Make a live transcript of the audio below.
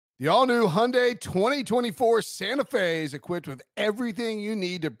The all-new Hyundai 2024 Santa Fe is equipped with everything you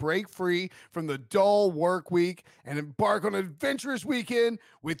need to break free from the dull work week and embark on an adventurous weekend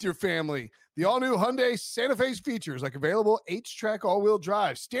with your family. The all-new Hyundai Santa Fe's features like available H-Track all-wheel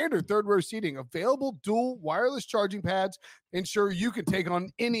drive, standard third-row seating, available dual wireless charging pads, ensure you can take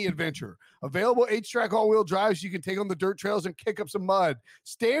on any adventure. Available H-Track all-wheel drives, you can take on the dirt trails and kick up some mud.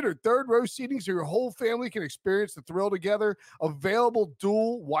 Standard third-row seating so your whole family can experience the thrill together. Available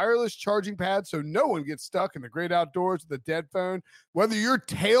dual wireless charging pads so no one gets stuck in the great outdoors with a dead phone. Whether you're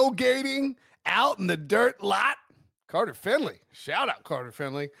tailgating out in the dirt lot, Carter Finley, shout out Carter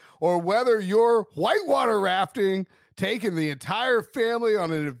Finley, or whether you're whitewater rafting, taking the entire family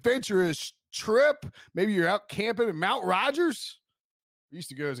on an adventurous trip, maybe you're out camping in Mount Rogers. I used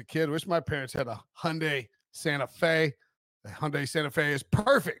to go as a kid. Wish my parents had a Hyundai Santa Fe. The Hyundai Santa Fe is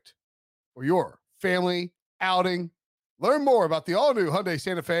perfect for your family outing. Learn more about the all-new Hyundai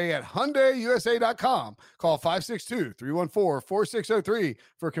Santa Fe at HyundaiUSA.com. Call 562-314-4603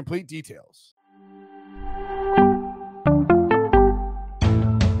 for complete details.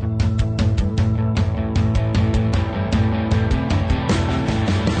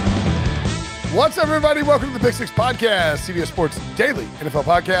 What's up, everybody? Welcome to the Pick Six Podcast, CBS Sports Daily NFL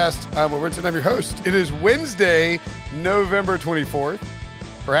Podcast. I'm Will Rinson. I'm your host. It is Wednesday, November 24th,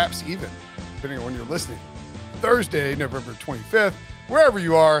 perhaps even, depending on when you're listening, Thursday, November 25th. Wherever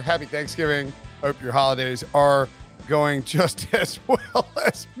you are, happy Thanksgiving. Hope your holidays are going just as well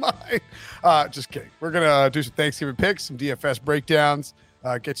as mine. Just kidding. We're going to do some Thanksgiving picks, some DFS breakdowns.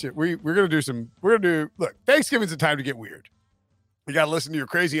 Get you. We're going to do look, Thanksgiving's a time to get weird. You got to listen to your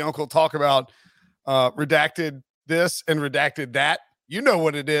crazy uncle talk about redacted this and redacted that. You know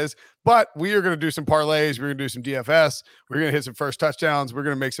what it is, but we are going to do some parlays. We're going to do some DFS. We're going to hit some first touchdowns. We're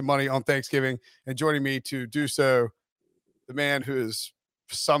going to make some money on Thanksgiving. And joining me to do so, the man who has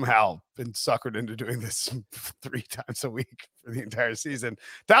somehow been suckered into doing this 3 times a week for the entire season,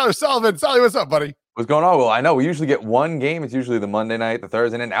 Tyler Sullivan. Sully, what's up, buddy? What's going on? Well, I know we usually get one game. It's usually the Monday night, the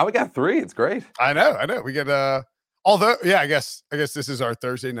Thursday night. Now we got 3. It's great. I know. We get although, yeah, I guess this is our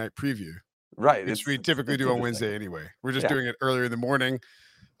Thursday night preview. Right. Which we typically do on Wednesday anyway. We're just doing it earlier in the morning.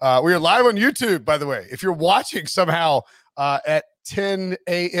 We are live on YouTube, by the way. If you're watching somehow at 10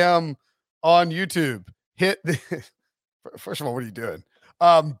 a.m. on YouTube, first of all, what are you doing?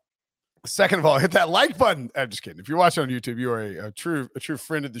 Second of all, hit that like button. I'm just kidding. If you're watching on YouTube, you are a true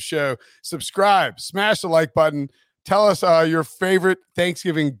friend of the show. Subscribe, smash the like button. Tell us your favorite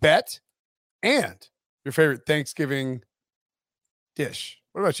Thanksgiving bet and your favorite Thanksgiving dish.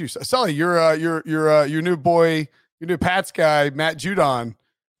 What about you, Sully? Your new boy, your new Pats guy, Matt Judon,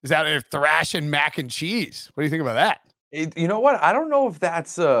 is out there thrashing mac and cheese. What do you think about that? You know what? I don't know if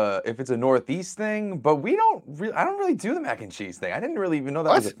that's if it's a Northeast thing, but I don't really do the mac and cheese thing. I didn't really even know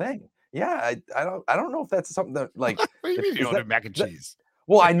that was a thing. Yeah, I don't know if that's something that like. What do you mean you don't do mac and cheese?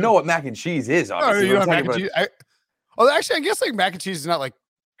 Well, I know what mac and cheese is. Obviously, you don't have mac and cheese. Actually, I guess like mac and cheese is not like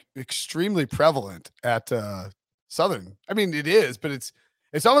extremely prevalent at Southern. I mean, it is, but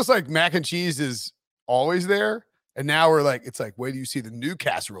it's almost like mac and cheese is always there. And now we're like, it's like, where do you see the new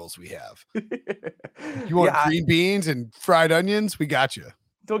casseroles we have? You want green beans and fried onions? We got you.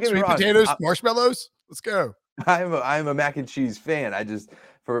 Don't get Sweet me wrong. Potatoes, marshmallows. Let's go. I'm a mac and cheese fan. I just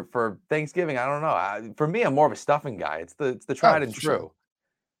for Thanksgiving, I don't know. For me, I'm more of a stuffing guy. It's the tried and true. Sure.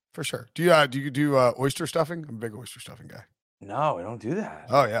 For sure. Do you do oyster stuffing? I'm a big oyster stuffing guy. No, I don't do that.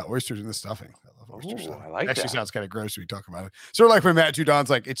 Oh yeah, oysters in the stuffing. I love oyster stuffing. I like that. Actually sounds kind of gross when we talk about it. Sort of like when Matt Judon's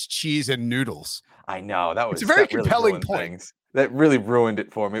like, it's cheese and noodles. I know it's a very compelling point. Things. That really ruined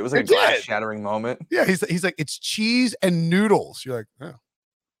it for me. It was like a glass-shattering moment. Yeah, he's like, it's cheese and noodles. You're like, oh,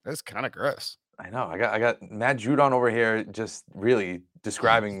 that's kind of gross. I know. I got Matt Judon over here just really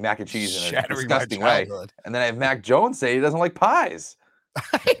describing mac and cheese in a disgusting way, and then I have Mac Jones say he doesn't like pies.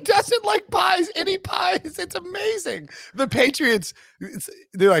 He doesn't like pies. Any pies? It's amazing. The Patriots,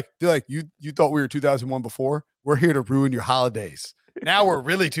 they're like, you thought we were 2001 before? We're here to ruin your holidays. Now we're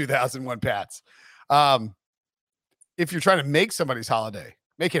really 2001 Pats. If you're trying to make somebody's holiday,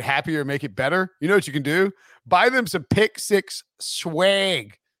 make it happier, make it better, you know what you can do? Buy them some Pick Six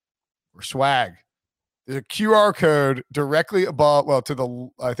swag. There's a QR code directly above,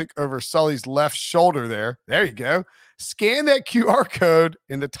 I think over Sully's left shoulder there. There you go. Scan that QR code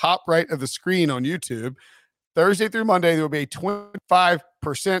in the top right of the screen on YouTube. Thursday through Monday, there will be a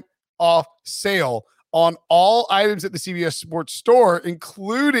 25% off sale on all items at the CBS Sports Store,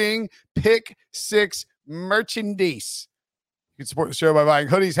 including Pick Six merchandise. You can support the show by buying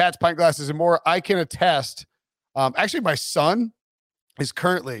hoodies, hats, pint glasses, and more. I can attest. Actually, my son is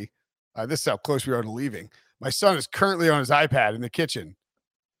currently, this is how close we are to leaving. My son is currently on his iPad in the kitchen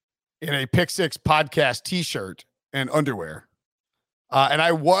in a Pick Six podcast T-shirt and underwear. And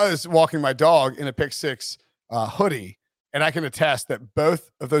I was walking my dog in a Pick Six hoodie, and I can attest that both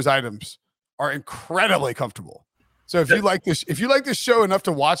of those items are incredibly comfortable. So if you like this show enough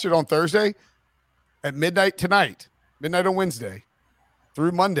to watch it on Thursday at midnight tonight, midnight on Wednesday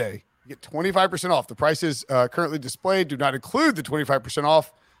through Monday, you get 25% off. The prices currently displayed do not include the 25%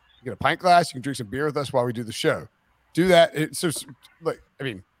 off. You get a pint glass. You can drink some beer with us while we do the show. Do that. If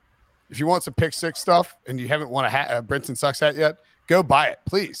you want some Pick Six stuff and you haven't won a Brinson Sucks hat yet, go buy it,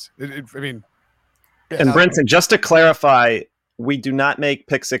 please. And Brinson, just to clarify, we do not make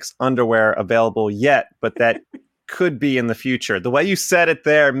Pick Six underwear available yet, but that could be in the future. The way you said it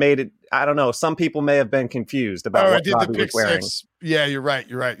there made it, I don't know, some people may have been confused about what Robbie was wearing. Yeah, you're right.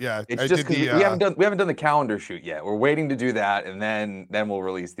 Yeah. It's just we haven't done the calendar shoot yet. We're waiting to do that, and then we'll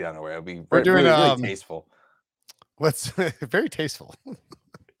release the underwear. It'll be really tasteful. Very tasteful.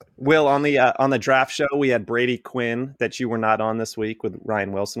 Will, on the draft show, we had Brady Quinn that you were not on this week with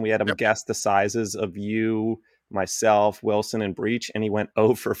Ryan Wilson. We had him guess the sizes of you, myself, Wilson, and Breach, and he went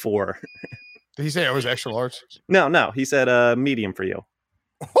 0 for 4. Did he say it was extra large? No. He said medium for you.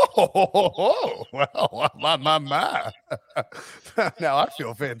 Oh, well, my. Now I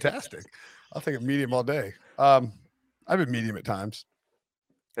feel fantastic. I'll take a medium all day. I've been medium at times.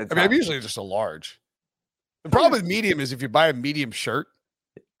 I'm usually just a large. The problem with medium is if you buy a medium shirt,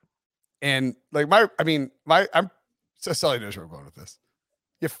 and like so Sully knows where I'm going with this.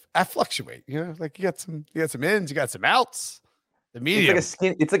 I fluctuate, like you got some ins, you got some outs. The medium,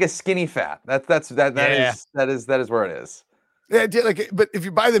 it's like a skinny fat. That is where it is. Yeah, but if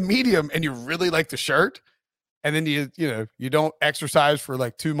you buy the medium and you really like the shirt, and then you don't exercise for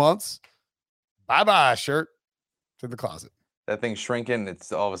like 2 months, bye shirt to the closet. That thing's shrinking.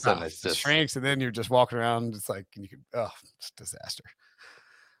 It's all of a sudden it just shrinks, and then you're just walking around. It's like it's a disaster.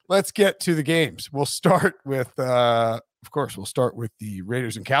 Let's get to the games. We'll start with, the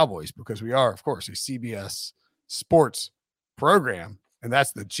Raiders and Cowboys because we are, of course, a CBS Sports program, and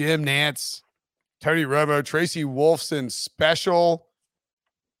that's the Jim Nantz, Tony Romo, Tracy Wolfson special.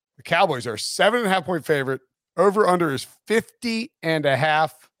 The Cowboys are 7.5 point favorite. Over under is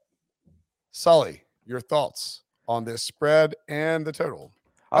 50.5. Sully, your thoughts on this spread and the total?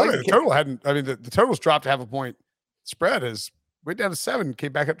 The total's dropped 0.5 point. Spread is went down to 7,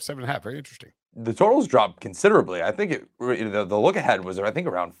 came back up to 7.5. Very interesting. The totals dropped considerably. I think the look ahead was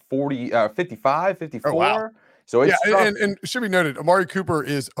around 55, 54. Oh, wow. So it's and it should be noted, Amari Cooper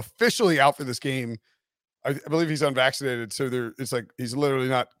is officially out for this game. I believe he's unvaccinated, so it's like he's literally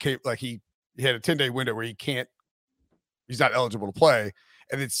not like he had a 10-day window where he's not eligible to play.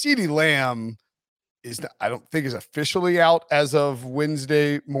 And then CeeDee Lamb I don't think is officially out as of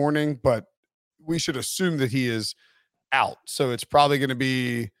Wednesday morning, but we should assume that he is out. So it's probably going to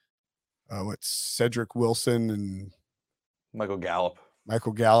be Cedric Wilson and Michael Gallup.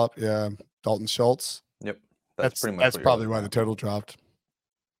 Yeah, Dalton Schultz. Yep. That's probably why the total dropped.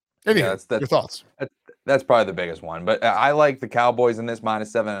 Anyway, your thoughts? That's probably the biggest one. But I like the Cowboys in this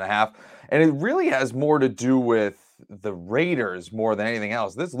 -7.5, and it really has more to do with the Raiders more than anything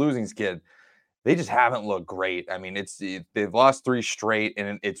else. This losing skid, they just haven't looked great. I mean, they've lost 3 straight,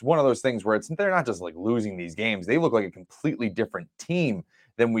 and it's one of those things where they're not just like losing these games. They look like a completely different team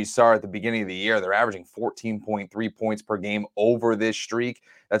than we saw at the beginning of the year. They're averaging 14.3 points per game over this streak.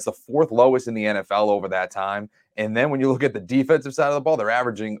 That's the 4th lowest in the NFL over that time. And then when you look at the defensive side of the ball,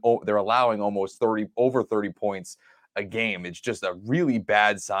 they're allowing almost over 30 points a game. It's just a really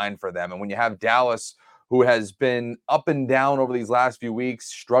bad sign for them. And when you have Dallas, who has been up and down over these last few weeks,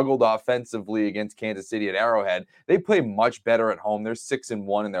 struggled offensively against Kansas City at Arrowhead, they play much better at home. They're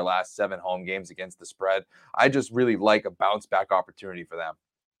 6-1 in their last 7 home games against the spread. I just really like a bounce back opportunity for them.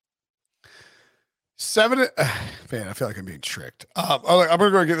 7, man, I feel like I'm being tricked. I'm going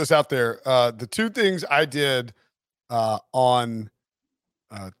to go get this out there. The 2 things I did on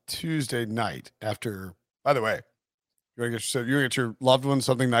Tuesday night after, by the way, you want to get your loved one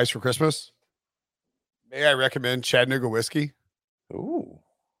something nice for Christmas? May I recommend Chattanooga whiskey? Ooh,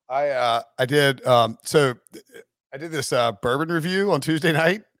 I did. So I did this bourbon review on Tuesday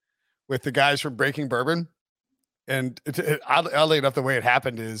night with the guys from Breaking Bourbon, and oddly enough, the way it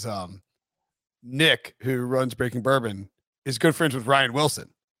happened is Nick, who runs Breaking Bourbon, is good friends with Ryan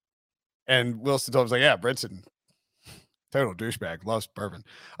Wilson, and Wilson told him, like, yeah, Brinson, total douchebag, loves bourbon.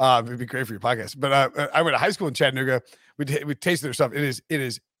 It'd be great for your podcast. But I went to high school in Chattanooga. We tasted their stuff. It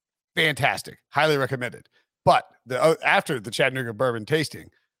is fantastic. Highly recommended. But after the Chattanooga bourbon tasting,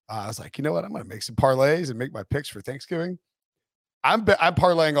 I was like, you know what? I'm going to make some parlays and make my picks for Thanksgiving. I'm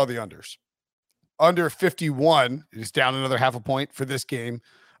parlaying all the unders. Under 51 is down another 0.5 point for this game.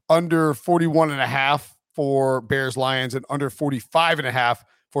 under 41.5 for Bears Lions and under 45.5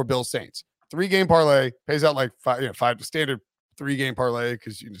 for Bills Saints. 3-game parlay pays out like five standard 3-game parlay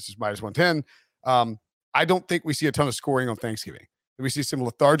because this is minus 110. I don't think we see a ton of scoring on Thanksgiving. We see some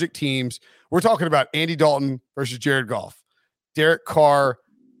lethargic teams. We're talking about Andy Dalton versus Jared Goff, Derek Carr,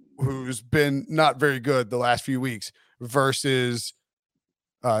 who's been not very good the last few weeks, versus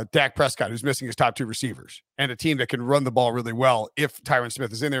Dak Prescott, who's missing his top 2 receivers, and a team that can run the ball really well. If Tyron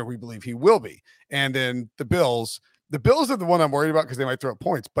Smith is in there, we believe he will be. And then the Bills are the one I'm worried about because they might throw up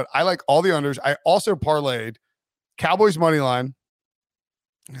points, but I like all the unders. I also parlayed Cowboys money line.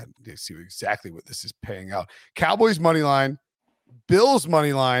 Let's see exactly what this is paying out. Cowboys money line, Bills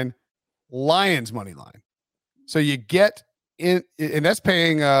money line, Lions money line. So you get in, and that's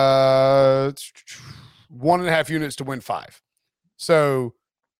paying 1.5 units to win 5. So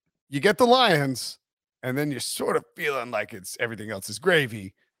you get the Lions, and then you're sort of feeling like it's everything else is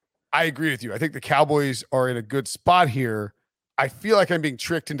gravy. I agree with you. I think the Cowboys are in a good spot here. I feel like I'm being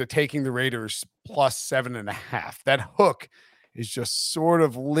tricked into taking the Raiders plus 7.5. That hook is just sort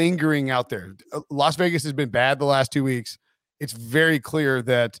of lingering out there. Las Vegas has been bad the last 2 weeks. It's very clear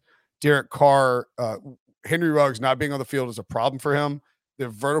that Derek Carr, Henry Ruggs not being on the field is a problem for him. The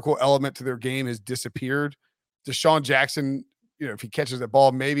vertical element to their game has disappeared. Deshaun Jackson, if he catches that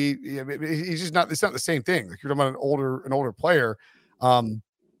ball, maybe he's just not. It's not the same thing. Like you're talking about an older player, God,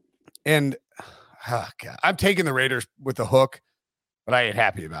 I'm taking the Raiders with the hook, but I ain't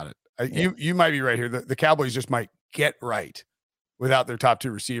happy about it. You might be right here. The Cowboys just might get right without their top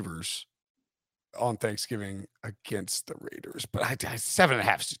 2 receivers on Thanksgiving against the Raiders, but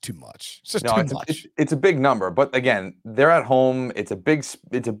 7.5 is just too much. It's just too much. It's a big number, but again, they're at home. It's a big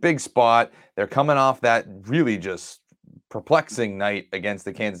spot. They're coming off that really just perplexing night against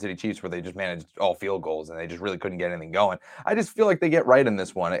the Kansas City Chiefs where they just managed all field goals and they just really couldn't get anything going. I just feel like they get right in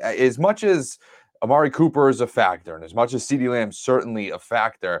this one. As much as Amari Cooper is a factor and as much as CeeDee Lamb's certainly a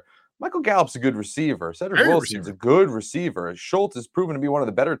factor, Michael Gallup's a good receiver. Cedric Wilson's a good receiver. Schultz has proven to be one of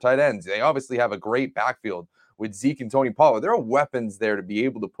the better tight ends. They obviously have a great backfield with Zeke and Tony Pollard. There are weapons there to be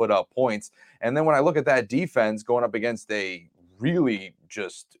able to put up points. And then when I look at that defense going up against a really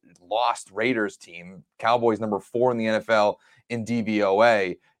just lost Raiders team, Cowboys number 4 in the NFL in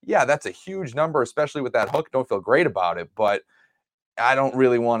DVOA, yeah, that's a huge number, especially with that hook. Don't feel great about it, but I don't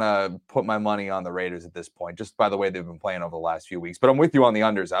really want to put my money on the Raiders at this point, just by the way they've been playing over the last few weeks. But I'm with you on the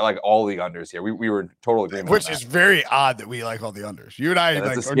unders. I like all the unders here. We were in total agreement. Which is very odd that we like all the unders. You and I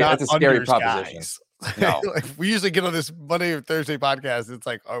are not a scary proposition. No. Like we usually get on this Monday or Thursday podcast. It's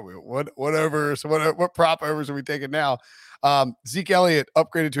like, what overs? What prop overs are we taking now? Zeke Elliott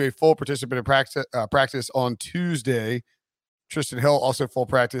upgraded to a full participant in practice on Tuesday. Tristan Hill also full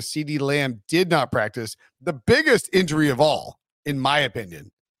practice. CeeDee Lamb did not practice. The biggest injury of all, in my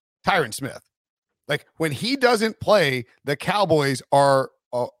opinion, Tyron Smith. Like when he doesn't play, the Cowboys are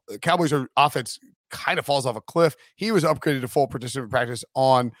offense kind of falls off a cliff. He was upgraded to full participant practice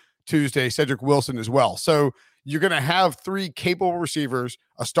on Tuesday. Cedric Wilson as well. So you're going to have 3 capable receivers,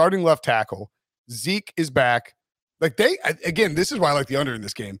 a starting left tackle. Zeke is back. Like this is why I like the under in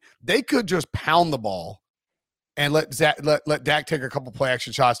this game. They could just pound the ball and let Dak take a couple play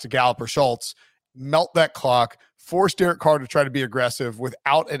action shots to Gallup or Schultz, melt that clock, force Derek Carr to try to be aggressive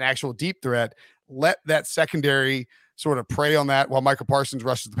without an actual deep threat, let that secondary sort of prey on that while Michael Parsons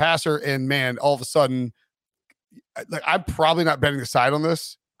rushes the passer. And man, all of a sudden, like I'm probably not betting the side on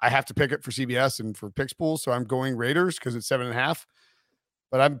this. I have to pick it for CBS and for picks pools. So I'm going Raiders because it's 7.5,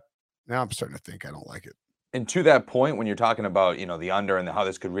 but I'm starting to think I don't like it. And to that point, when you're talking about, the under and how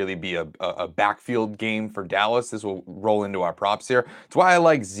this could really be a backfield game for Dallas, this will roll into our props here. It's why I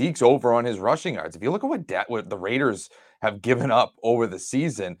like Zeke's over on his rushing yards. If you look at what the Raiders have given up over the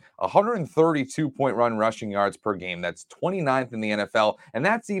season, 132-point run rushing yards per game. That's 29th in the NFL. And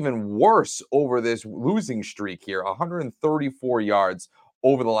that's even worse over this losing streak here, 134 yards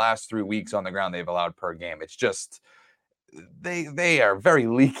over the last 3 weeks on the ground they've allowed per game. It's just... They are very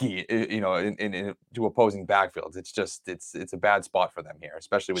leaky, to opposing backfields. It's just it's a bad spot for them here,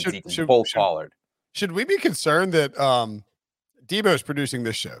 especially with Zeke and Pollard. Should we be concerned that Debo is producing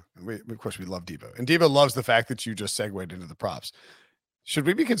this show? Of course, we love Debo, and Debo loves the fact that you just segued into the props. Should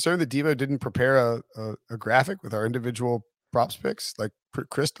we be concerned that Debo didn't prepare a graphic with our individual props picks like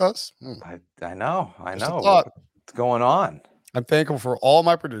Chris does? I know. What's going on? I'm thankful for all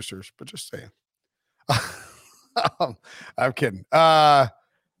my producers, but just saying. I'm kidding. So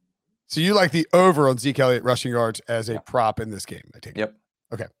you like the over on Zeke Elliott rushing yards as a prop in this game? I take it. Yep.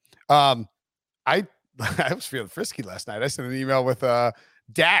 Okay. I was feeling frisky last night. I sent an email with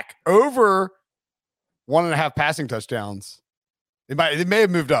Dak over 1.5 passing touchdowns It may have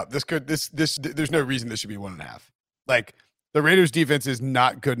moved up. There's no reason this should be 1.5. Like the Raiders defense is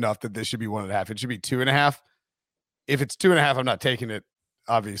not good enough that this should be 1.5. It should be 2.5. If it's 2.5, I'm not taking it,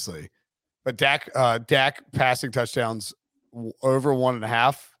 obviously. But Dak passing touchdowns over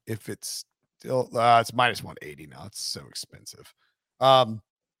 1.5. If it's still, it's minus 180 now. It's so expensive.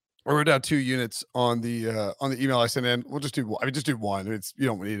 We're down 2 units on the email I sent in. We'll just do one. Just do one. You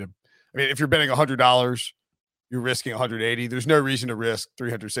don't need to. If you're betting $100, you're risking 180. There's no reason to risk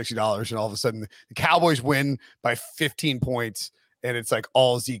 $360, and all of a sudden the Cowboys win by 15 points, and it's like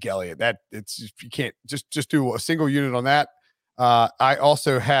all Zeke Elliott. You can't just do a single unit on that. I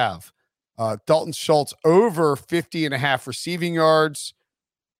also have Dalton Schultz over 50.5 receiving yards.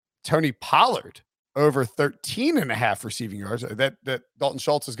 Tony Pollard over 13.5 receiving yards. That Dalton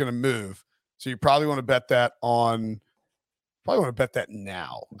Schultz is going to move, so you probably want to bet that on. Probably want to bet that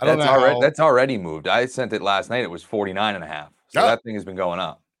now. I don't know. That's already moved. I sent it last night. It was 49.5. So that thing has been going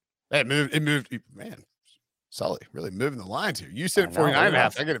up. It moved. Man, Sully really moving the lines here. You said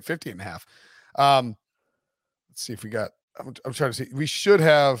 49.5. I get it 50.5. Let's see if we got. I'm trying to see. We should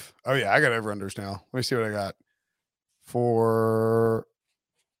have. Oh yeah, I got over unders now. Let me see what I got for.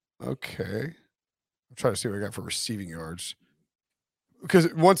 Okay, I'm trying to see what I got for receiving yards. Because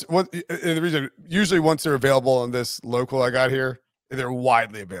the reason usually once they're available on this local I got here, they're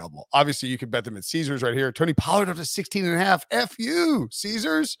widely available. Obviously, you can bet them at Caesars right here. Tony Pollard up to 16.5. F you,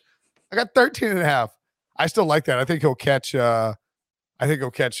 Caesars. I got 13.5. I still like that. I think he'll catch. I think he'll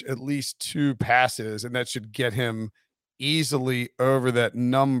catch at least 2 passes, and that should get him easily over that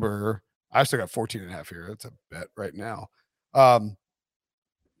number. I still got 14.5 here. That's a bet right now.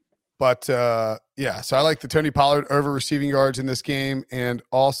 But yeah, so I like the Tony Pollard over receiving yards in this game, and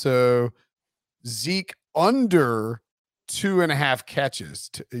also Zeke under 2.5 catches.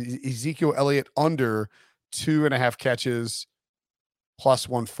 Ezekiel Elliott under 2.5 catches plus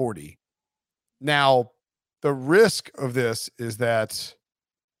 140. Now, the risk of this is that,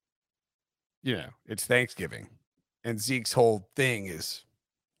 it's Thanksgiving, and Zeke's whole thing is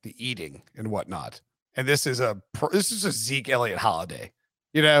the eating and whatnot. And this is a Zeke Elliott holiday.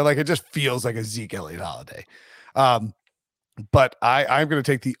 It just feels like a Zeke Elliott holiday. But I'm going to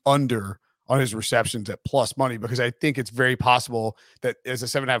take the under on his receptions at plus money, because I think it's very possible that as a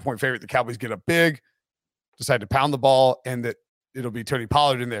 7.5 point favorite, the Cowboys get up big, decide to pound the ball, and that it'll be Tony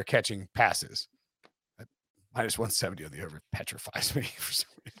Pollard in there catching passes. Minus 170 on the over petrifies me for some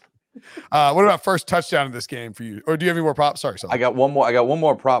reason. What about first touchdown in this game for you? Or do you have any more props? Sorry. I got one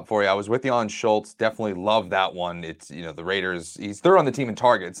more prop for you. I was with you on Schultz. Definitely love that one. It's, the Raiders, he's third on the team in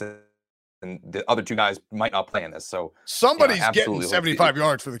targets, and the other 2 guys might not play in this. So somebody's getting 75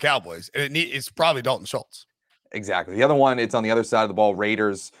 yards for the Cowboys, and it's probably Dalton Schultz. Exactly. The other one, it's on the other side of the ball.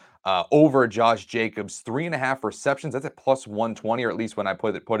 Raiders over Josh Jacobs, 3.5 receptions. That's at plus 120, or at least when I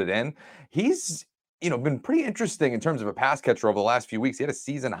put it in. He's been pretty interesting in terms of a pass catcher over the last few weeks. He had a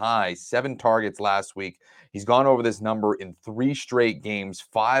season high, 7 targets last week. He's gone over this number in 3 straight games,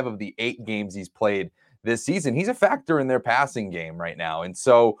 5 of the 8 games he's played this season. He's a factor in their passing game right now. And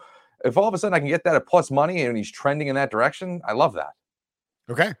so if all of a sudden I can get that at plus money and he's trending in that direction, I love that.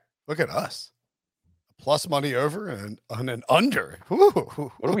 Okay. Look at us. Plus money over and an under.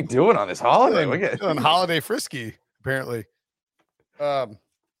 Ooh. What are we doing on this holiday? We're doing holiday frisky, apparently. All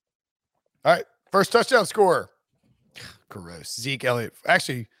right. First touchdown score. Gross. Zeke Elliott.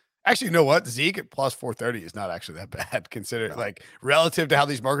 Actually, you know what? Zeke at plus 430 is not actually that bad, considering relative to how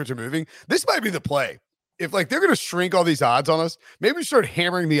these markets are moving. This might be the play. If they're going to shrink all these odds on us, maybe we start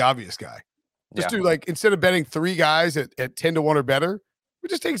hammering the obvious guy. Just do instead of betting 3 guys at 10 to 1 or better, we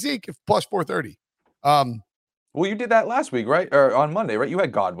just take Zeke at plus 430. Well, you did that last week, right? Or on Monday, right? You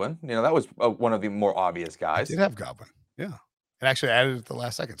had Godwin. That was one of the more obvious guys. I did have Godwin. Yeah. And actually added it at the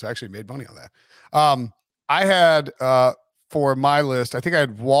last second. So I actually made money on that. I had, for my list, I think I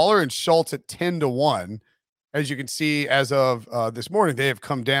had Waller and Schultz at 10 to 1. As you can see, as of this morning, they have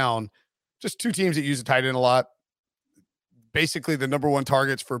come down. Just 2 teams that use a tight end a lot. Basically, the number 1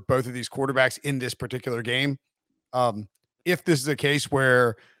 targets for both of these quarterbacks in this particular game. If this is a case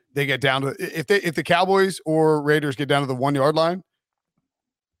where they get down to, if the Cowboys or Raiders get down to the 1 yard line,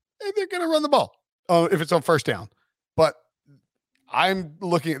 they're going to run the ball if it's on first down. But I'm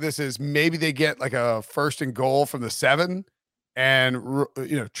looking at this as maybe they get a 1st and goal from the 7 and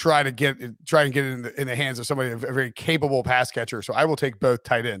try and get it in the hands of somebody, a very capable pass catcher. So I will take both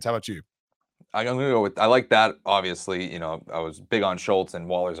tight ends. How about you? I'm going to go with, I like that. Obviously, I was big on Schultz, and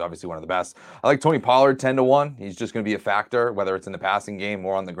Waller's obviously one of the best. I like Tony Pollard 10 to 1. He's just going to be a factor, whether it's in the passing game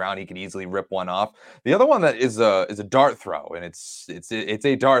or on the ground. He could easily rip one off. The other one that is a dart throw, and it's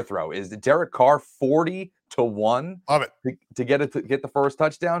a dart throw, is Derek Carr 40 to 1 Love it. to get the first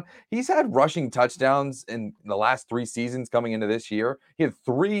touchdown. He's had rushing touchdowns in the last 3 seasons coming into this year. He had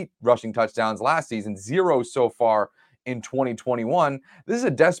 3 rushing touchdowns last season, 0 so far in 2021. This is a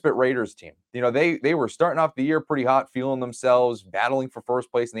desperate Raiders team. You know, they were starting off the year pretty hot, feeling themselves, battling for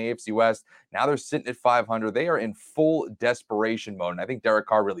first place in the AFC West. Now they're sitting at 500. They are in full desperation mode, and I think Derek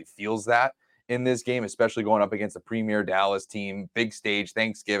Carr really feels that in this game, especially going up against a premier Dallas team, big stage,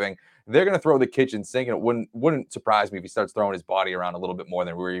 Thanksgiving. They're going to throw the kitchen sink, and it wouldn't surprise me if he starts throwing his body around a little bit more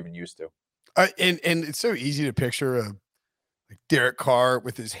than we're even used to. And it's so easy to picture like Derek Carr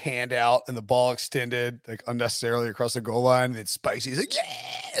with his hand out and the ball extended like unnecessarily across the goal line. And it's spicy. He's like,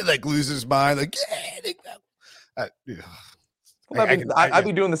 yeah, like loses his mind. Like, yeah. I'd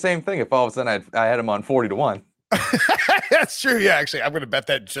be doing the same thing if all of a sudden I had him on 40-1. That's true. Yeah, actually, I'm going to bet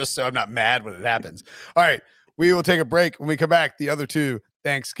that just so I'm not mad when it happens. All right. We will take a break. When we come back, the other 2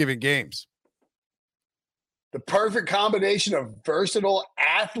 Thanksgiving games. The perfect combination of versatile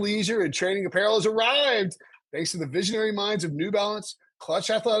athleisure and training apparel has arrived. Thanks to the visionary minds of New Balance, Clutch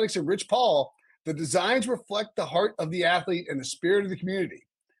Athletics, and Rich Paul, the designs reflect the heart of the athlete and the spirit of the community.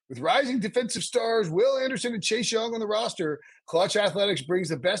 With rising defensive stars Will Anderson and Chase Young on the roster, Clutch Athletics brings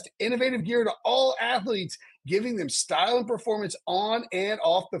the best innovative gear to all athletes, giving them style and performance on and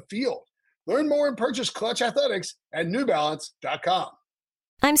off the field. Learn more and purchase Clutch Athletics at newbalance.com.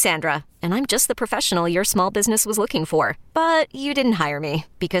 I'm Sandra, and I'm just the professional your small business was looking for. But you didn't hire me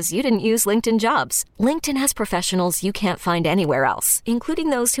because you didn't use LinkedIn Jobs. LinkedIn has professionals you can't find anywhere else,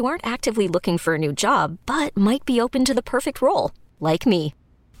 including those who aren't actively looking for a new job, but might be open to the perfect role, like me.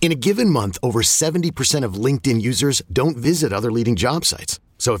 In a given month, over 70% of LinkedIn users don't visit other leading job sites.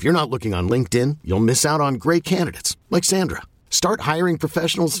 So if you're not looking on LinkedIn, you'll miss out on great candidates like Sandra. Start hiring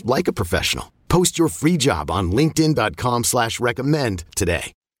professionals like a professional. Post your free job on linkedin.com/recommend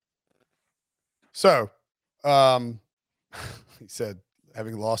today. So, he said,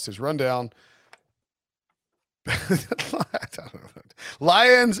 having lost his rundown, I don't know.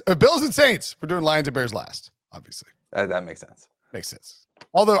 Lions, Bills and Saints. We're doing Lions and Bears last, obviously. That makes sense. Makes sense.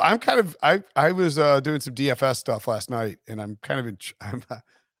 Although I'm kind of, I was doing some DFS stuff last night, and I'm kind of,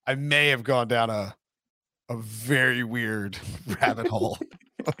 I may have gone down a very weird rabbit hole,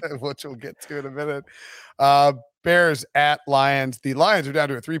 which we'll get to in a minute. Bears at Lions. The Lions are down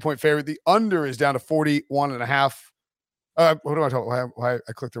to a 3-point favorite. The under is down to 41.5. What am I talking? Why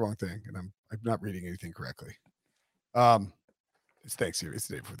I clicked the wrong thing, and I'm not reading anything correctly. It's Thanksgiving. It's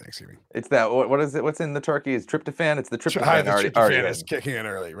the day before Thanksgiving. It's that. What is it? What's in the turkey? Is tryptophan? It's the tryptophan. Tryptophan is kicking in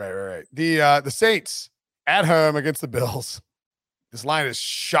early. Right. The Saints at home against the Bills. This line is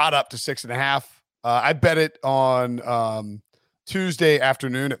shot up to 6.5. I bet it on Tuesday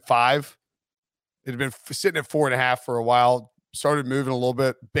afternoon at 5. It had been sitting at 4.5 for a while. Started moving a little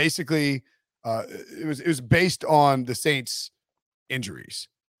bit. Basically, it was based on the Saints' injuries.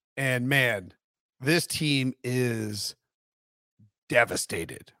 And man, this team is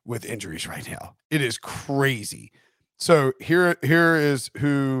devastated with injuries right now. It is crazy. So here is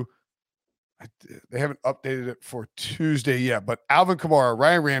who. They haven't updated it for Tuesday yet, but Alvin Kamara,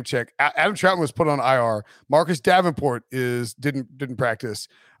 Ryan Ramczyk, Adam Troutman was put on IR. Marcus Davenport didn't practice.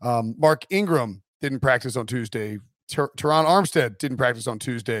 Mark Ingram didn't practice on Tuesday. Teron Armstead didn't practice on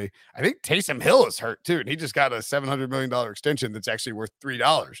Tuesday. I think Taysom Hill is hurt too, and he just got a $700 million extension that's actually worth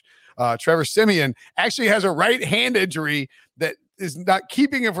 $3. Trevor Siemian actually has a right hand injury that is not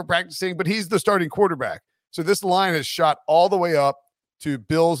keeping him from practicing, but he's the starting quarterback. So this line has shot all the way up to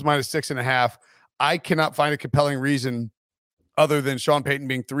Bills minus 6.5. I cannot find a compelling reason other than Sean Payton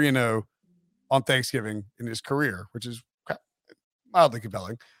being 3-0 on Thanksgiving in his career, which is mildly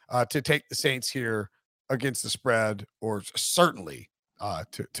compelling, to take the Saints here against the spread, or certainly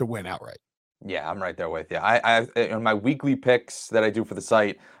to win outright. Yeah, I'm right there with you. I in my weekly picks that I do for the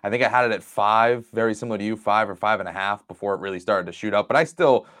site, I think I had it at 5, very similar to you, 5 or 5.5 before it really started to shoot up. But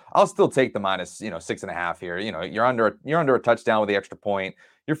I'll still take the minus, 6.5 here. You're under a touchdown with the extra point.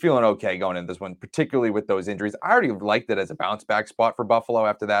 You're feeling okay going into this one, particularly with those injuries. I already liked it as a bounce back spot for Buffalo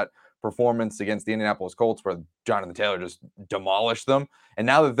after that performance against the Indianapolis Colts where Jonathan Taylor just demolished them. And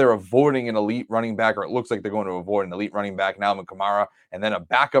now that they're avoiding an elite running back, or it looks like they're going to avoid an elite running back in Alvin Kamara, and then a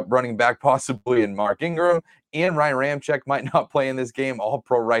backup running back possibly in Mark Ingram, and Ryan Ramczyk might not play in this game, all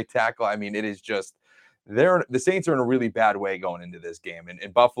pro right tackle. I mean, it is just, the Saints are in a really bad way going into this game.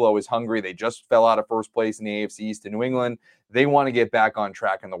 And Buffalo is hungry. They just fell out of first place in the AFC East to New England. They want to get back on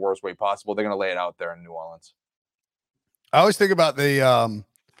track in the worst way possible. They're going to lay it out there in New Orleans. I always think about the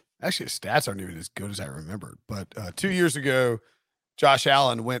actually, the stats aren't even as good as I remembered. But 2 years ago, Josh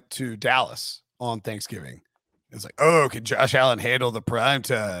Allen went to Dallas on Thanksgiving. It's like, oh, can Josh Allen handle the prime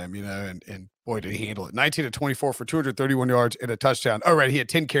time? And boy, did he handle it. 19 to 24 for 231 yards and a touchdown. Oh, right. He had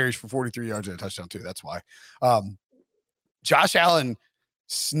 10 carries for 43 yards and a touchdown, too. That's why. Josh Allen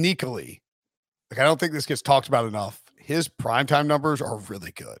sneakily, like, I don't think this gets talked about enough. His primetime numbers are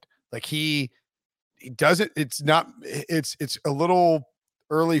really good. Like, he doesn't, it's a little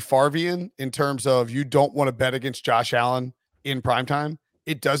early Farvian in terms of you don't want to bet against Josh Allen in primetime.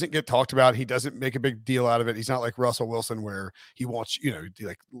 It doesn't get talked about. He doesn't make a big deal out of it. He's not like Russell Wilson where he wants,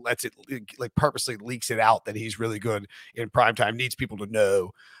 like lets it, like purposely leaks it out that he's really good in primetime, needs people to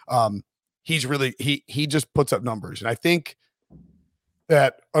know. He's really, he just puts up numbers. And I think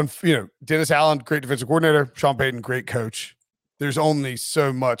that, Dennis Allen, great defensive coordinator, Sean Payton, great coach. There's only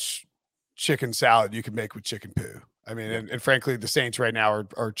so much chicken salad you can make with chicken poo. I mean, and frankly, the Saints right now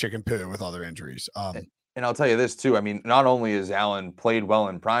are chicken poo with all their injuries. And I'll tell you this too. I mean, not only has Allen played well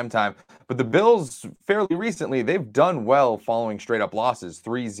in primetime, but the Bills fairly recently, they've done well following straight up losses.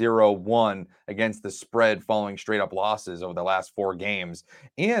 3-0-1 against the spread following straight up losses over the last 4 games.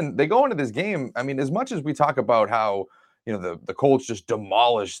 And they go into this game. I mean, as much as we talk about how, the Colts just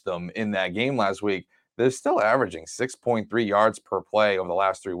demolished them in that game last week, they're still averaging 6.3 yards per play over the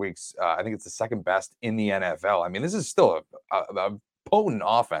last 3 weeks. I think it's the second best in the NFL. I mean, this is still a potent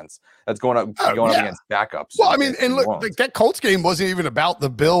offense that's going up against backups. Well, I mean, and look, like that Colts game wasn't even about the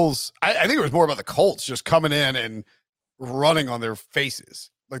Bills. I think it was more about the Colts just coming in and running on their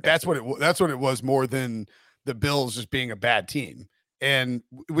faces. Like that's what it was more than the Bills just being a bad team. And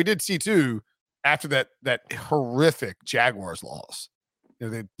we did see too after that horrific Jaguars loss.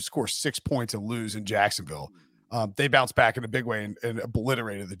 They score 6 points and lose in Jacksonville. They bounced back in a big way and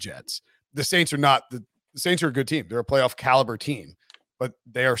obliterated the Jets. The Saints are not the Saints are a good team. They're a playoff caliber team, but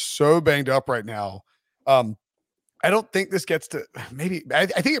they are so banged up right now. I don't think this gets to maybe. I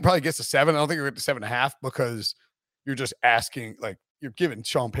think it probably gets to 7. I don't think it'll get to 7.5 because you're just asking, like, you're giving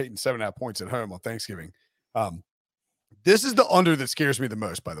Sean Payton 7.5 points at home on Thanksgiving. This is the under that scares me the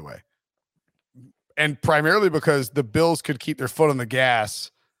most, by the way. And primarily because the Bills could keep their foot on the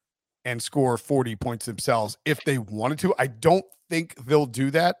gas and score 40 points themselves if they wanted to. I don't think they'll do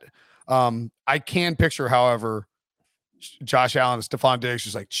that. I can picture, however, Josh Allen and Stephon Diggs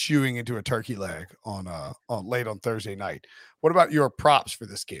just like chewing into a turkey leg on late on Thursday night. What about your props for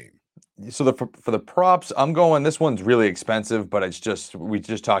this game? So for the props, I'm going, this one's really expensive, but we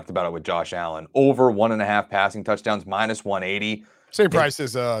just talked about it with Josh Allen. Over 1.5 passing touchdowns, -180. Same price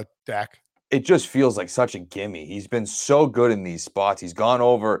as Dak. It just feels like such a gimme. He's been so good in these spots. He's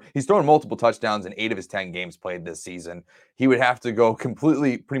thrown multiple touchdowns in 8 of his 10 games played this season. He would have to go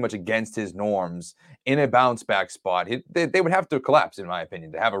completely, pretty much against his norms in a bounce back spot. They would have to collapse, in my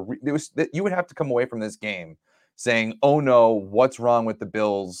opinion, to have you would have to come away from this game saying, oh no, what's wrong with the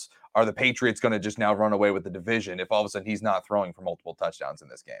Bills? Are the Patriots going to just now run away with the division if all of a sudden he's not throwing for multiple touchdowns in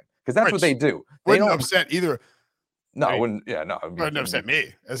this game? Because that's what they do. They don't upset either. No, it wouldn't. Yeah, no. It wouldn't upset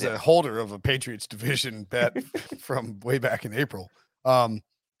me as a holder of a Patriots division bet from way back in April. I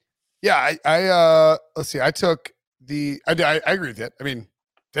let's see. I took I agree with that. I mean,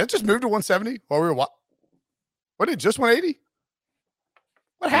 did it just move to 170 while we were what did just 180?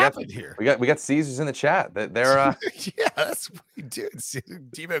 What happened here? We got Caesars in the chat. They're yeah, that's what we do.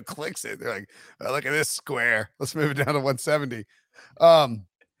 Debo clicks it. They're like, oh, look at this square. Let's move it down to 170.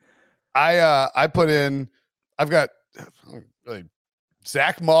 I put in. I've got really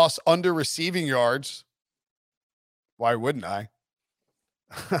Zach Moss under receiving yards. Why wouldn't I?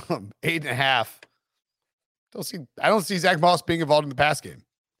 8.5. I don't see Zach Moss being involved in the pass game.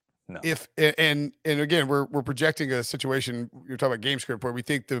 No. And again, we're projecting a situation. You're talking about game script where we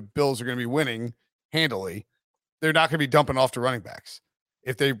think the Bills are going to be winning handily. They're not going to be dumping off to running backs.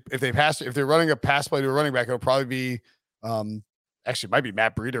 If they're running a pass play to a running back, it'll probably be actually it might be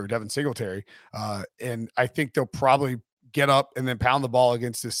Matt Breida or Devin Singletary. And I think they'll probably get up and then pound the ball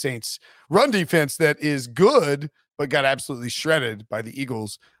against the Saints run defense that is good, but got absolutely shredded by the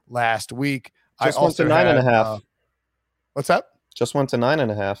Eagles last week. Just went to 9.5. What's that? Just went to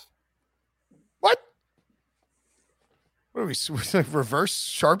 9.5. What? What are we reverse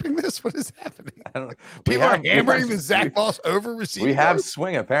sharping this? What is happening? I don't know. People are hammering the Zach Moss over receiver. We have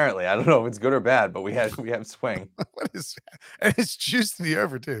swing apparently. I don't know if it's good or bad, but we have swing. What is that? And it's juice to the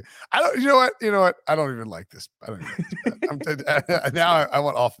over too. I don't. You know what? I don't even like this. I don't even like this bet. Now I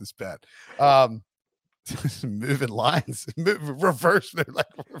want off this bet. Moving lines, reverse. They're like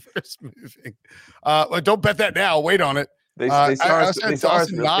reverse moving. Well, don't bet that now. Wait on it. They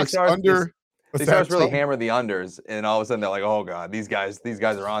start really hammer the unders, and all of a sudden they're like, "Oh God, these guys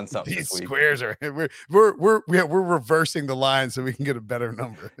are on something." These squares are. We're reversing the line so we can get a better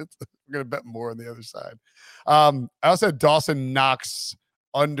number. We're gonna bet more on the other side. I also had Dawson Knox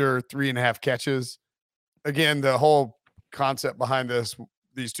under 3.5 catches. Again, the whole concept behind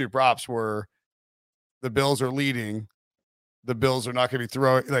these two props were the Bills are leading. The Bills are not going to be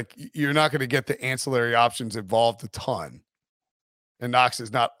throwing, like, you're not going to get the ancillary options involved a ton. And Knox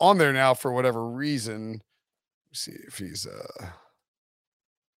is not on there now for whatever reason. Let's see if he's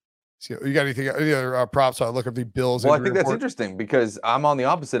see, you got any other props? So I look at the Bills. Well, I think that's interesting because I'm on the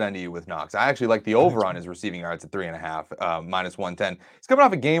opposite end of you with Knox. I actually like the over on his receiving yards at 3.5, minus 110. He's coming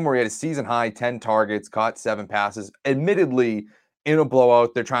off a game where he had a season high 10 targets, caught 7 passes. Admittedly, in a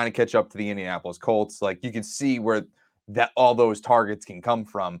blowout, they're trying to catch up to the Indianapolis Colts. Like, you can see where that all those targets can come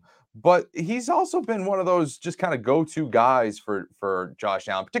from. But he's also been one of those just kind of go-to guys for Josh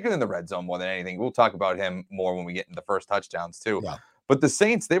Allen, particularly in the red zone more than anything. We'll talk about him more when we get into the first touchdowns too. Yeah. But the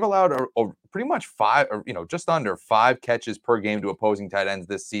Saints, they've allowed pretty much 5, or just under 5 catches per game to opposing tight ends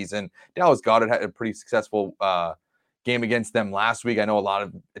this season. Dallas Goedert had a pretty successful game against them last week. I know a lot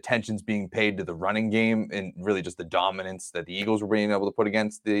of attention's being paid to the running game and really just the dominance that the Eagles were being able to put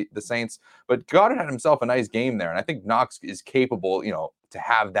against the Saints. But Goddard had himself a nice game there, and I think Knox is capable, to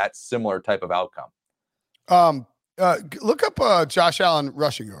have that similar type of outcome. Look up Josh Allen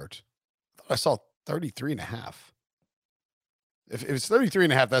rushing yards. I saw 33.5. If it's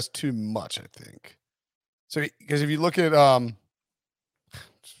 33.5, that's too much, I think. So, because if you look at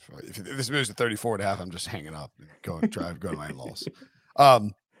if this moves to 34.5, I'm just hanging up and go to my in-laws.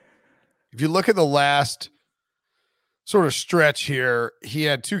 If you look at the last sort of stretch here, he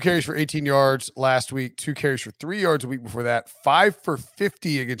had 2 carries for 18 yards last week, 2 carries for 3 yards a week before that, 5 for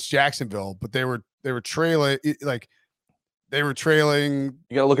 50 against Jacksonville, but they were trailing, They were trailing.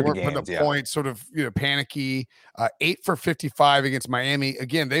 You got to look at the games, points, sort of, panicky. 8 for 55 against Miami.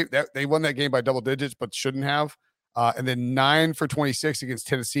 Again, they won that game by double digits, but shouldn't have. And then 9 for 26 against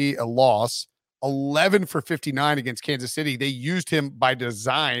Tennessee, a loss. 11 for 59 against Kansas City. They used him by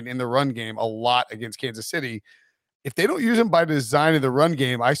design in the run game a lot against Kansas City. If they don't use him by design in the run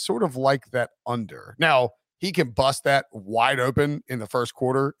game, I sort of like that under. Now, he can bust that wide open in the first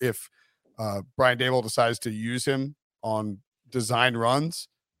quarter if Brian Daboll decides to use him on design runs.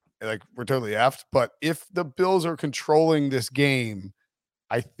 Like, we're totally effed. But if the Bills are controlling this game,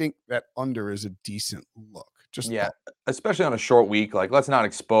 I think that under is a decent look. Especially on a short week. Like, let's not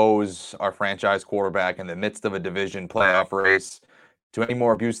expose our franchise quarterback in the midst of a division playoff race to any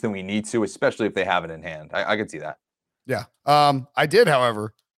more abuse than we need to, especially if they have it in hand. I could see that. Yeah. I did,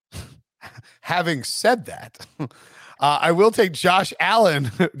 however, having said that, I will take Josh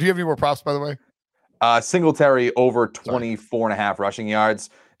Allen. Do you have any more props, by the way? Singletary over 24.5 rushing yards,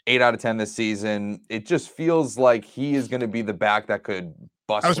 8 out of 10 this season. It just feels like he is going to be the back that could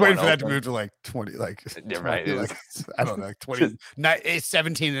bust. I was waiting for that to move to like 20, yeah, right. 20, like, I don't know, like 20, it's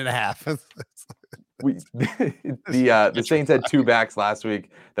 17 and a half. The Saints had 2 backs last week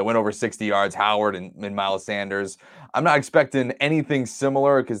that went over 60 yards, Howard and Miles Sanders. I'm not expecting anything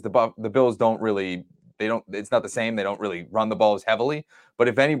similar because the Bills it's not the same. They don't really run the ball as heavily. But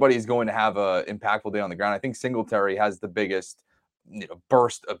if anybody's going to have a impactful day on the ground, I think Singletary has the biggest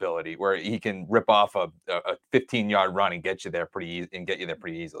burst ability where he can rip off a 15-yard run and get you there pretty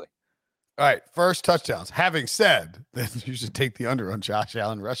easily. All right, first touchdowns. Having said that, you should take the under on Josh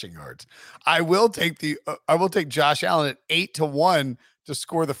Allen rushing yards. I will take Josh Allen at 8-1 to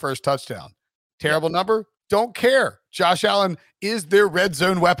score the first touchdown. Terrible number? Don't care. Josh Allen is their red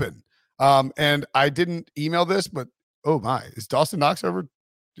zone weapon. And I didn't email this, but oh my, is Dawson Knox over? Do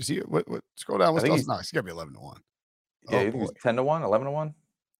you see it? What scroll down? What's Dawson Knox? He's gotta be 11-1. Yeah, I think he's 10-1, 11-1.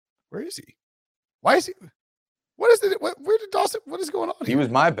 Where is he? Why is he? What is it? Where did Dawson? What is going on here? He was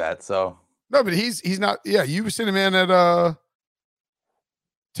my bet, so no, but he's not. Yeah, you sent him in at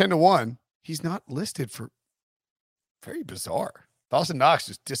 10-1. He's not listed for. Very bizarre. Dawson Knox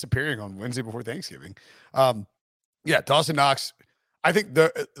just disappearing on Wednesday before Thanksgiving. Yeah, Dawson Knox. I think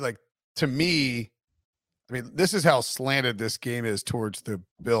to me, I mean, this is how slanted this game is towards the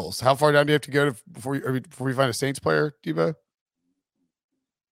Bills. How far down do you have to go before you find a Saints player, Debo?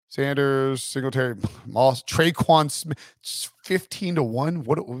 Sanders, Singletary, Moss, Traquan Smith, 15-1.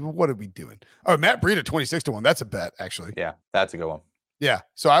 What are we doing? Oh, Matt Breida, 26-1. That's a bet, actually. Yeah, that's a good one. Yeah.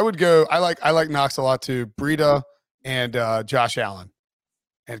 So I would go. I like Knox a lot too. Breida and Josh Allen.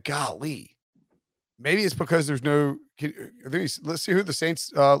 And golly, maybe it's because there's no. Let's see who the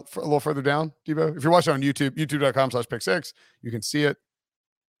Saints a little further down, Debo. If you're watching on YouTube, youtube.com/pick6, you can see it.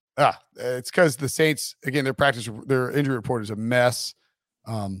 It's because the Saints, again, their injury report is a mess.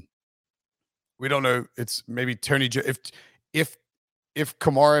 We don't know. It's maybe Tony. If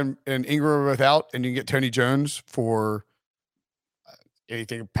Kamara and Ingram are without, and you can get Tony Jones for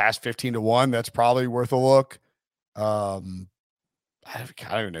anything past 15-1, that's probably worth a look. I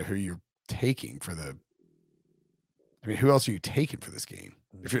don't even know who you're taking for the. I mean, who else are you taking for this game?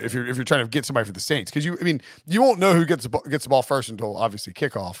 If you're trying to get somebody for the Saints, because you won't know who gets the ball first until obviously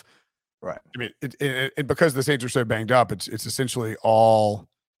kickoff. Right. I mean, it because the Saints are so banged up, it's essentially all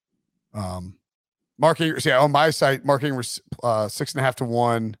marking. See, on my site, marking 6.5 to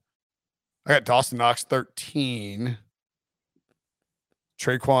 1. I got Dawson Knox 13,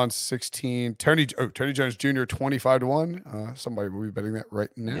 Traquan 16, Tony Jones Jr. 25 to 1. Somebody will be betting that right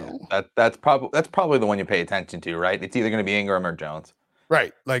now. Yeah, that's probably the one you pay attention to, right? It's either going to be Ingram or Jones.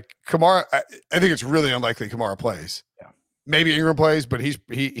 Right. Like Kamara, I think it's really unlikely Kamara plays. Yeah. Maybe Ingram plays, but he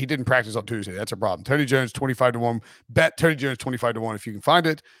didn't practice on Tuesday. That's a problem. Tony Jones 25 to 1. Bet Tony Jones 25 to 1 if you can find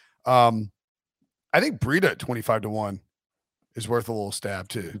it. I think Breida at 25 to 1 is worth a little stab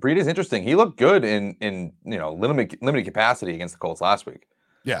too. Breida's interesting. He looked good in limited capacity against the Colts last week.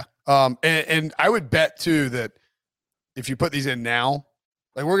 Yeah. And I would bet too that if you put these in now,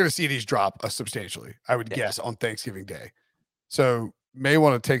 like we're going to see these drop substantially, I would guess on Thanksgiving Day. So may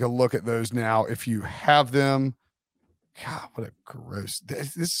want to take a look at those now if you have them. God, what a gross.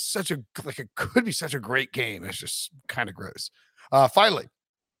 This is such it could be such a great game. It's just kind of gross. Finally,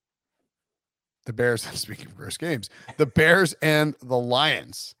 the Bears, speaking of gross games, the Bears and the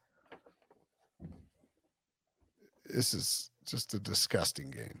Lions. This is just a disgusting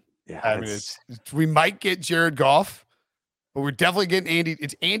game. Yeah. I mean, we might get Jared Goff, but we're definitely getting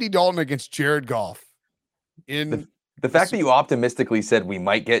it's Andy Dalton against Jared Goff. The fact that you optimistically said we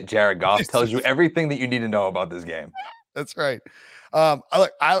might get Jared Goff tells you everything that you need to know about this game. That's right. I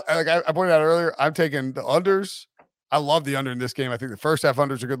pointed out earlier, I'm taking the unders. I love the under in this game. I think the first half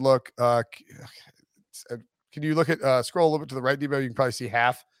under is a good look. Can you look at scroll a little bit to the right, Debo? You can probably see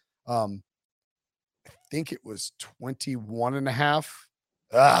half. I think it was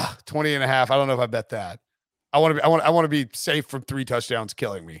 21.5. 20 and a half. I don't know if I bet that. I want to be safe from 3 touchdowns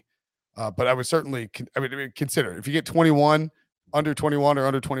killing me. But I would certainly consider if you get 21, under 21 or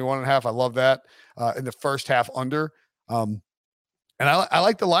under 21 and a half. I love that in the first half under. And I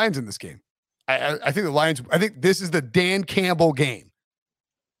like the Lions in this game. I think the Lions. I think this is the Dan Campbell game.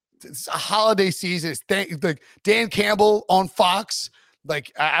 It's a holiday season. It's like Dan Campbell on Fox.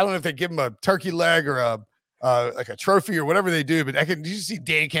 Like I don't know if they give him a turkey leg or like a trophy or whatever they do, but you see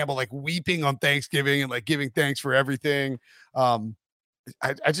Dan Campbell like weeping on Thanksgiving and like giving thanks for everything. I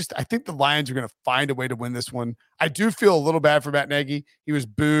think the Lions are going to find a way to win this one. I do feel a little bad for Matt Nagy. He was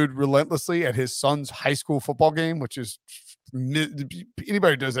booed relentlessly at his son's high school football game, which is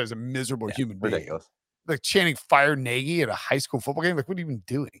anybody who does that is a miserable human being. Ridiculous. Like chanting "Fire Nagy" at a high school football game. Like, what are you even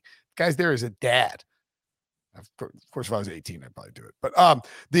doing? The guy's there as a dad. Of course, if I was 18, I'd probably do it. But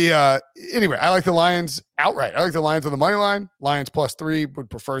anyway, I like the Lions outright. I like the Lions on the money line. Lions +3, would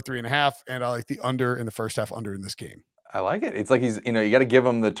prefer 3.5, and I like the under in the first half under in this game. I like it. It's like he's, you got to give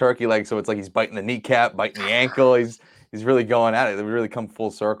him the turkey leg, so it's like he's biting the kneecap, biting the ankle. He's really going at it. They really come full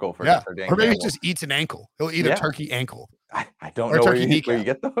circle for Dan or maybe Campbell. he just eats an ankle. He'll eat a turkey ankle. I don't know where you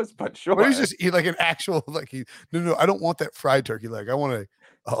get those, but sure. Or he's just eat like an actual no. I don't want that fried turkey leg. I want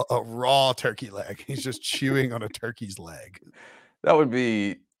a raw turkey leg. He's just chewing on a turkey's leg. That would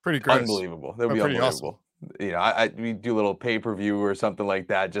be pretty gross. Unbelievable. That would be unbelievable. Awesome. We do a little pay-per-view or something like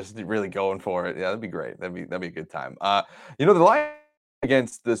that, just really going for it. Yeah, that'd be great. That'd be a good time. The Lions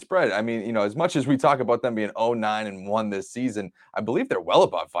against the spread. I mean, as much as we talk about them being 0-9-1 this season, I believe they're well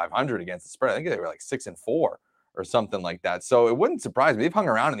above 500 against the spread. I think they were like 6-4 or something like that. So it wouldn't surprise me. They've hung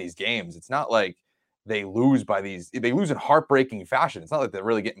around in these games. It's not like they lose they lose in heartbreaking fashion. It's not like they're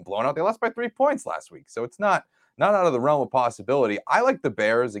really getting blown out. They lost by 3 points last week. So it's not out of the realm of possibility. I like the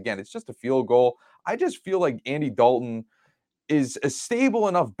Bears. Again, it's just a field goal. I just feel like Andy Dalton is a stable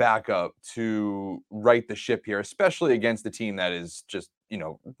enough backup to right the ship here, especially against a team that is just,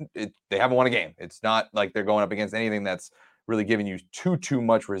 they haven't won a game. It's not like they're going up against anything that's really giving you too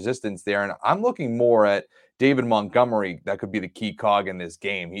much resistance there. And I'm looking more at David Montgomery. That could be the key cog in this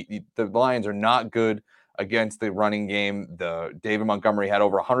game. The Lions are not good against the running game. David Montgomery had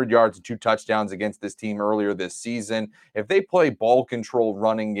over 100 yards and 2 touchdowns against this team earlier this season. If they play ball control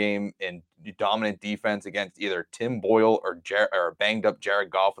running game and dominant defense against either Tim Boyle or banged up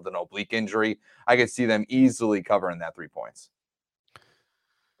Jared Goff with an oblique injury, I could see them easily covering that 3 points.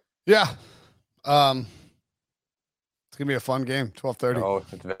 Yeah. It's going to be a fun game, 12:30. Oh,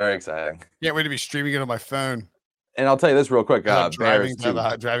 it's very exciting. Can't wait to be streaming it on my phone. And I'll tell you this real quick.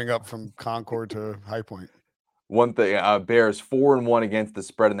 Driving up from Concord to High Point. One thing, Bears 4-1 against the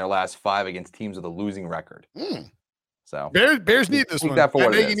spread in their last 5 against teams with a losing record. So Bears need this one.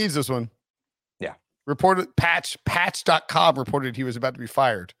 Nagy needs this one. Yeah. Reported Patch.com reported he was about to be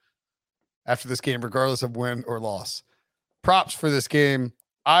fired after this game, regardless of win or loss. props for this game.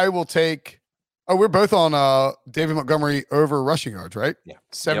 I will take. Oh, we're both on David Montgomery over rushing yards, right? Yeah.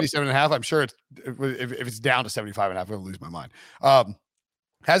 77.5. I'm sure if it's down to 75.5, I'm going to lose my mind.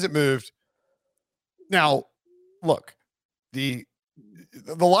 Hasn't moved. Now, look, the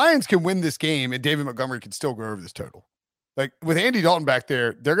Lions can win this game, and David Montgomery can still go over this total. Like with Andy Dalton back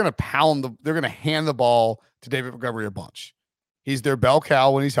there, they're going to they're going to hand the ball to David Montgomery a bunch. He's their bell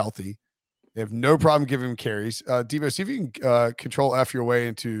cow when he's healthy. They have no problem giving him carries. Devo, see if you can control F your way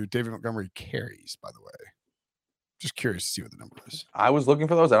into David Montgomery carries, by the way. Just curious to see what the number is. I was looking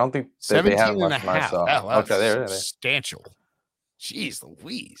for those. I don't think that they have much. 17.5. Oh, Okay, there. Substantial. Jeez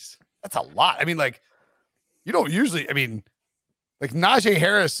Louise. That's a lot. I mean, like, you don't usually, I mean, like Najee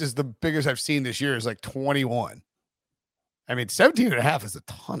Harris is the biggest I've seen this year is like 21. I mean, 17.5 is a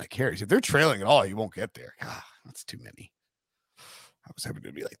ton of carries. If they're trailing at all, you won't get there. God, that's too many. I was hoping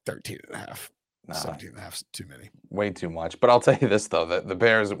it'd be like 13.5. 17.5 is too many. Way too much. But I'll tell you this, though. The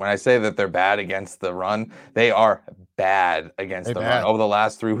Bears, when I say that they're bad against the run, they are bad against the run. Over the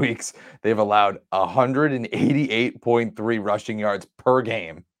last 3 weeks, they've allowed 188.3 rushing yards per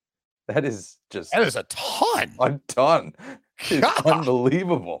game. That is a ton. A ton. It's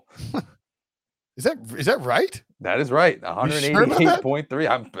unbelievable. Is that right? That is right.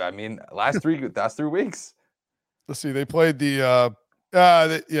 188.3. I mean, last three weeks. Let's see. They played the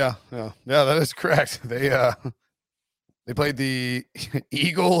that is correct. They played the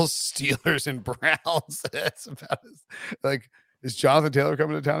Eagles, Steelers, and Browns. That's about like, is Jonathan Taylor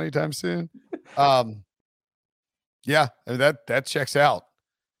coming to town anytime soon? Yeah, I mean, that checks out.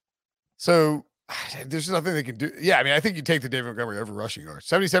 So there's nothing they can do. Yeah, I mean, I think you take the David Montgomery over rushing yards.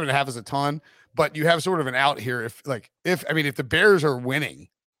 77.5 is a ton, but you have sort of an out here. If the Bears are winning,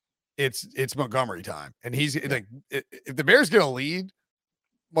 it's Montgomery time, and he's like, if the Bears get a lead,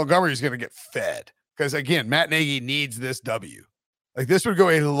 Montgomery's going to get fed because again, Matt Nagy needs this W. Like this would go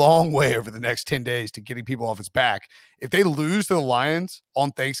a long way over the next 10 days to getting people off his back. If they lose to the Lions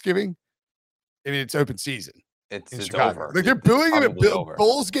on Thanksgiving, I mean, it's open season. It's Chicago. over. Like they're booing him at over.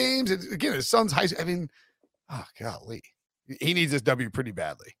 Bulls games. And again, his son's high. I mean, oh golly, he needs this W pretty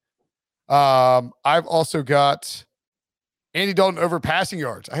badly. I've also got Andy Dalton over passing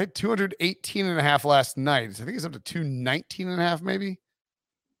yards. I had 218.5 last night. I think it's up to 219.5 maybe.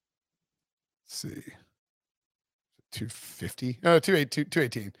 Let's see. 250. No,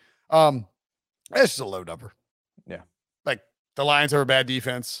 218. That's just a low number. Yeah. Like the Lions are a bad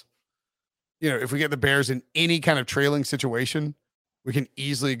defense. You know, if we get the Bears in any kind of trailing situation, we can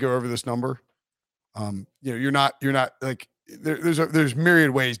easily go over this number. You know, you're not like there's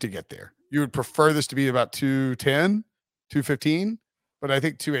myriad ways to get there. You would prefer this to be about 210, 215, but I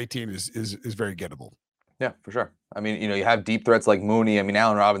think 218 is very gettable. Yeah, for sure. I mean, you know, you have deep threats like Mooney. I mean,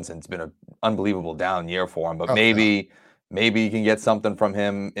 Allen Robinson's been an unbelievable down year for him, but maybe you can get something from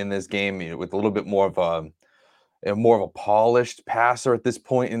him in this game, you know, with a little bit more of a polished passer at this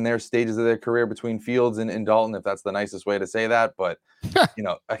point in their stages of their career between Fields and Dalton, if that's the nicest way to say that. But you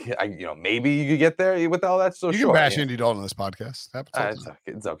know, maybe you could get there with all that. So you can bash Andy Dalton on this podcast.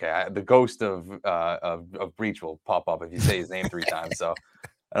 It's okay. The ghost of Breach will pop up if you say his name 3 times. So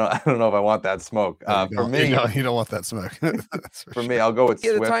I don't know if I want that smoke. For me, you don't want that smoke. For me, I'll go with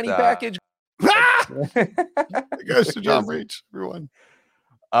Get Swift. a tiny package. It goes to John Breach, everyone.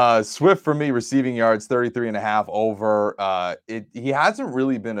 Swift for me, receiving yards 33.5 over. He hasn't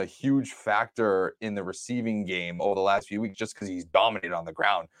really been a huge factor in the receiving game over the last few weeks, just because he's dominated on the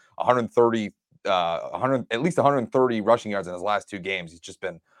ground. 130, at least 130 rushing yards in his last 2 games. He's just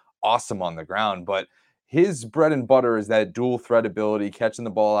been awesome on the ground. But his bread and butter is that dual threat ability, catching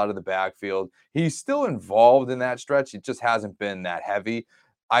the ball out of the backfield. He's still involved in that stretch. It just hasn't been that heavy.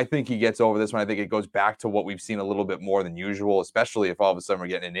 I think he gets over this one. I think it goes back to what we've seen a little bit more than usual, especially if all of a sudden we're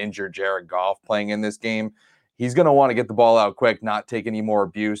getting an injured Jared Goff playing in this game. He's going to want to get the ball out quick, not take any more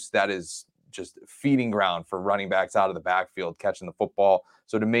abuse. That is just feeding ground for running backs out of the backfield, catching the football.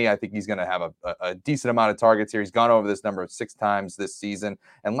 So to me, I think he's going to have a decent amount of targets here. He's gone over this number 6 times this season.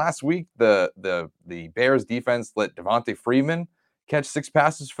 And last week, the Bears defense let Devontae Freeman catch 6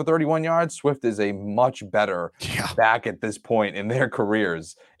 passes for 31 yards. Swift is a much better back at this point in their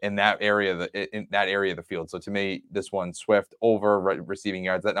careers in that area of the field. So to me, this one, Swift over receiving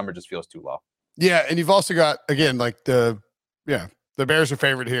yards, that number just feels too low. Yeah, and you've also got, again, like the Bears are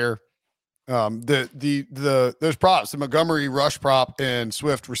favored here. Those props, the Montgomery rush prop and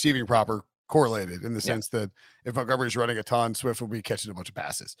Swift receiving prop are correlated in the sense that if Montgomery's running a ton, Swift will be catching a bunch of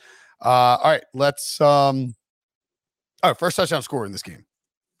passes. All right, let's first touchdown score in this game.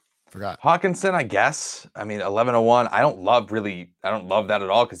 Forgot. Hawkinson, I guess. I mean, 11-1. I don't love that at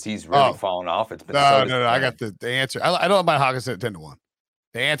all because he's really fallen off. It's been no. I got the answer. I don't mind Hawkinson at 10-1.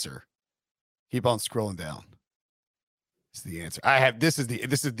 The answer. Keep on scrolling down. This is the answer. This is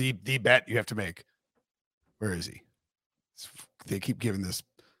the bet you have to make. Where is he? They keep giving this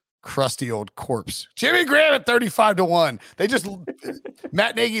crusty old corpse. Jimmy Graham at 35-1.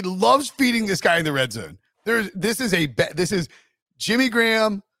 Matt Nagy loves feeding this guy in the red zone. This is a bet. This is Jimmy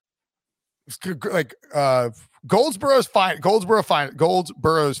Graham, like Goldsboro's finest. I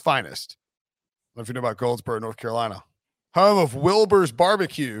don't know if you know about Goldsboro, North Carolina, home of Wilbur's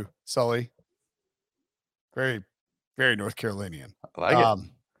Barbecue. Sully, very, very North Carolinian. I like it.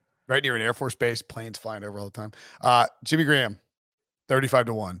 Right near an Air Force base, planes flying over all the time. Jimmy Graham,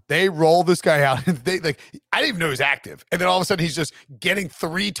 35-1. They roll this guy out. I didn't even know he was active. And then all of a sudden he's just getting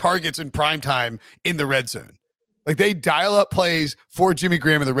 3 targets in prime time in the red zone. Like they dial up plays for Jimmy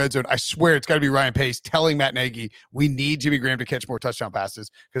Graham in the red zone. I swear it's got to be Ryan Pace telling Matt Nagy, we need Jimmy Graham to catch more touchdown passes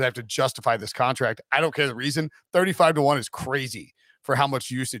because I have to justify this contract. I don't care the reason. 35-1 is crazy for how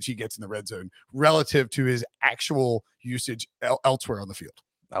much usage he gets in the red zone relative to his actual usage elsewhere on the field.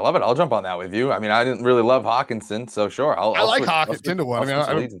 I love it. I'll jump on that with you. I mean, I didn't really love Hawkinson, so sure. I like Hawkinson 10-1.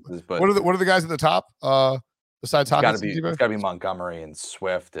 I mean, what are the guys at the top besides Hawkinson? It's got to be Montgomery and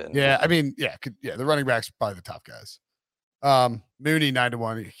Swift. And the running backs probably the top guys. Mooney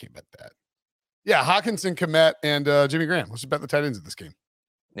 9-1. You can't bet that. Yeah, Hawkinson, Kmet, and Jimmy Graham. Let's just bet the tight ends in this game.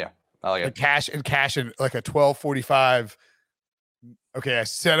 Yeah, I like it. Cash and like a 12:45. Okay, I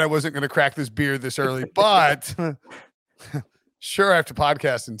said I wasn't going to crack this beer this early, but. Sure, I have to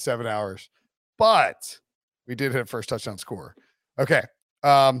podcast in 7 hours, but we did hit first touchdown score. Okay.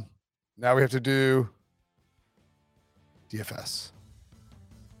 Now we have to do DFS.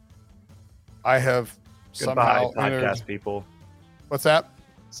 I have goodbye, podcast people. What's that?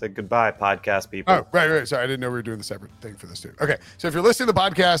 Say goodbye, podcast people. Oh, right. Sorry, I didn't know we were doing the separate thing for this too. Okay, so if you're listening to the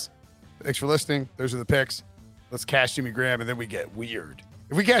podcast, thanks for listening. Those are the picks. Let's cash Jimmy Graham, and then we get weird.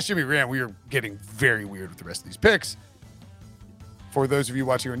 If we cash Jimmy Graham, we are getting very weird with the rest of these picks. For those of you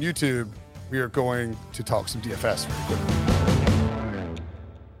watching on YouTube, we are going to talk some DFS very quickly.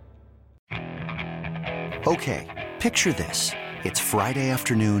 Okay, picture this. It's Friday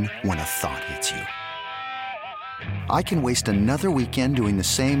afternoon when a thought hits you. I can waste another weekend doing the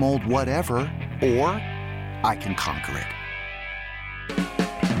same old whatever, or I can conquer it.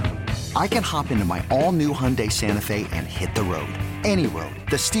 I can hop into my all-new Hyundai Santa Fe and hit the road. Any road.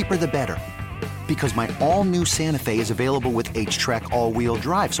 The steeper, the better. Because my all-new Santa Fe is available with H-Track all-wheel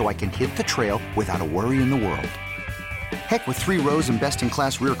drive, so I can hit the trail without a worry in the world. Heck, with 3 rows and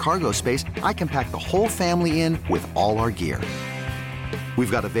best-in-class rear cargo space, I can pack the whole family in with all our gear.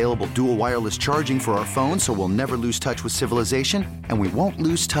 We've got available dual wireless charging for our phones, so we'll never lose touch with civilization, and we won't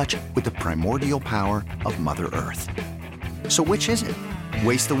lose touch with the primordial power of Mother Earth. So which is it?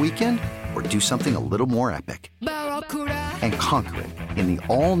 Waste the weekend or do something a little more epic? And conquer it in the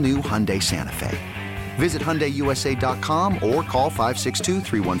all-new Hyundai Santa Fe. Visit HyundaiUSA.com or call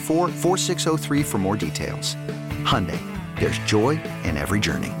 562-314-4603 for more details. Hyundai, there's joy in every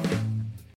journey.